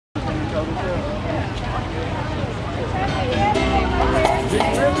I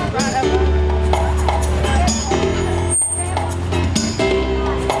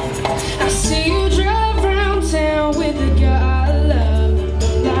see you drive around town with a guy I love.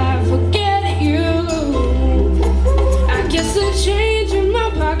 Will I forget you? I guess the change in my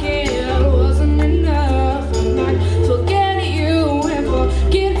pocket wasn't enough. I might forget you and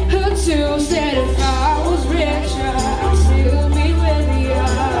forget her too. Said if I was richer, I'd still be with you.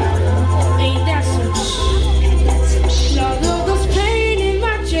 Ain't that some shit? Although there's pain in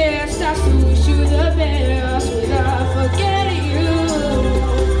my chest, I still wish you the best. Will I forget you?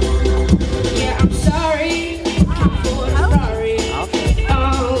 Yeah, I'm sorry. Can't afford a Ferrari.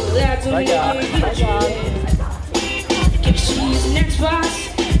 Oh, that's what made me cheat. Guess she's an Xbox,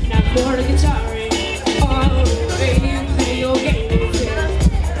 not more to guitaring. Oh, the way you play your game.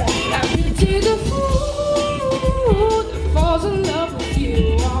 I pity the